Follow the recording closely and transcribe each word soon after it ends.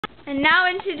And now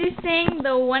introducing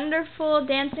the wonderful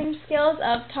dancing skills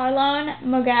of Tarlon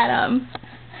Moghadam.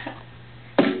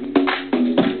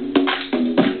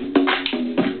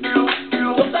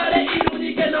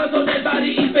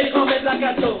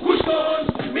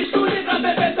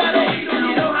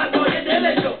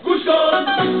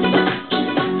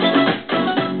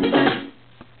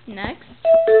 Next.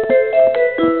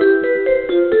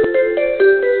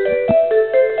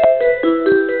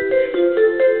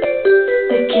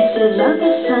 The kisses of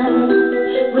the sun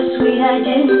were sweet, I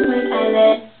didn't wait, I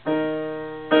let.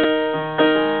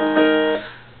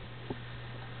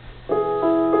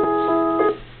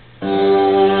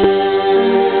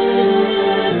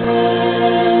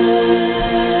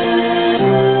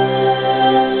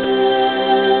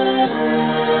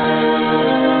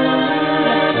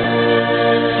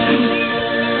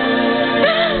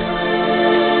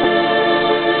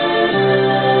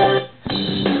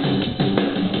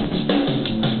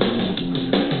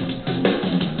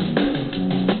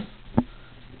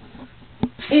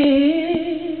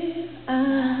 If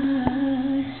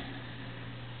I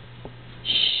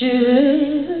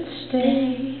should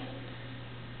stay,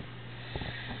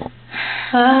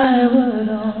 I would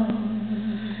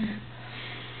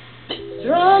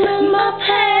strumming my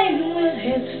pain with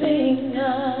his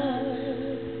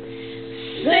fingers,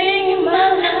 singing my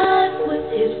life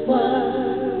with his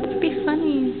words. Be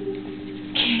funny.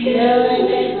 Killing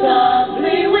me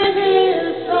softly with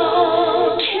his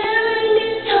song. Killing me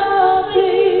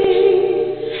softly.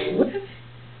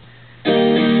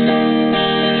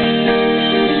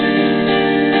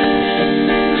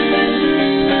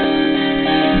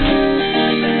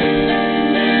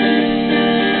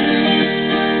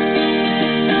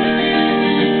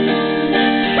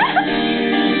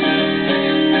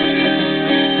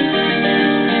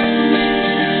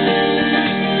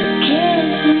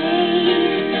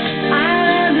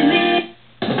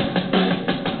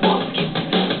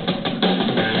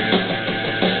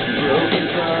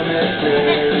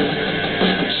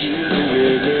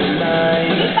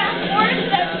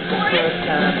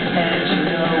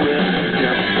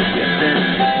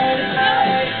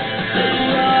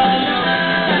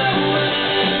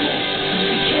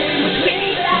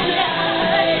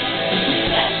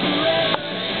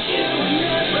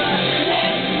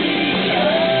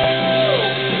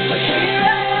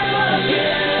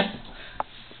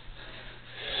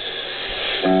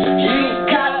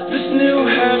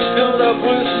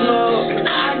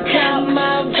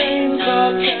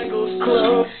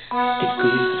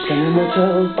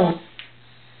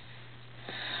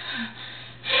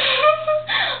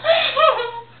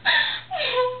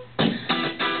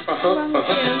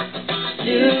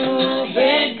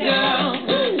 Stupid girl,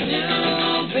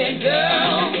 stupid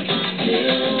girl,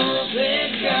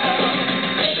 stupid girl.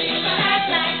 Baby, if I act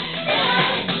like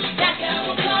that girl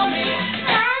will call me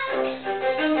back.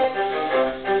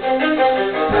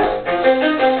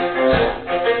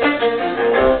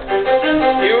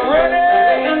 You ready?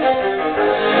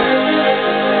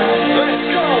 Let's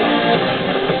go.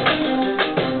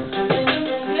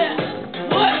 Yeah.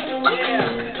 What? Yeah.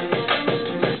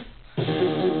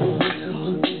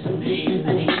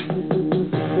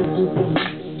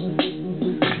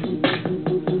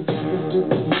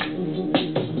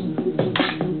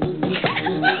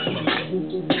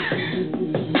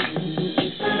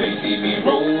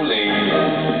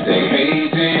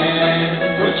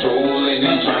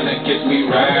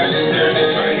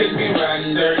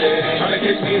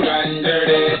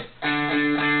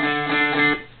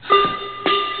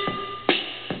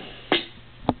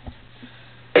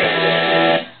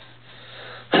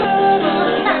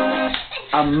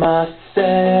 I must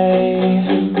say,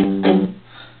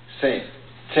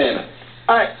 10.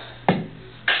 Alright.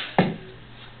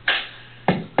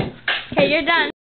 Okay, you're done.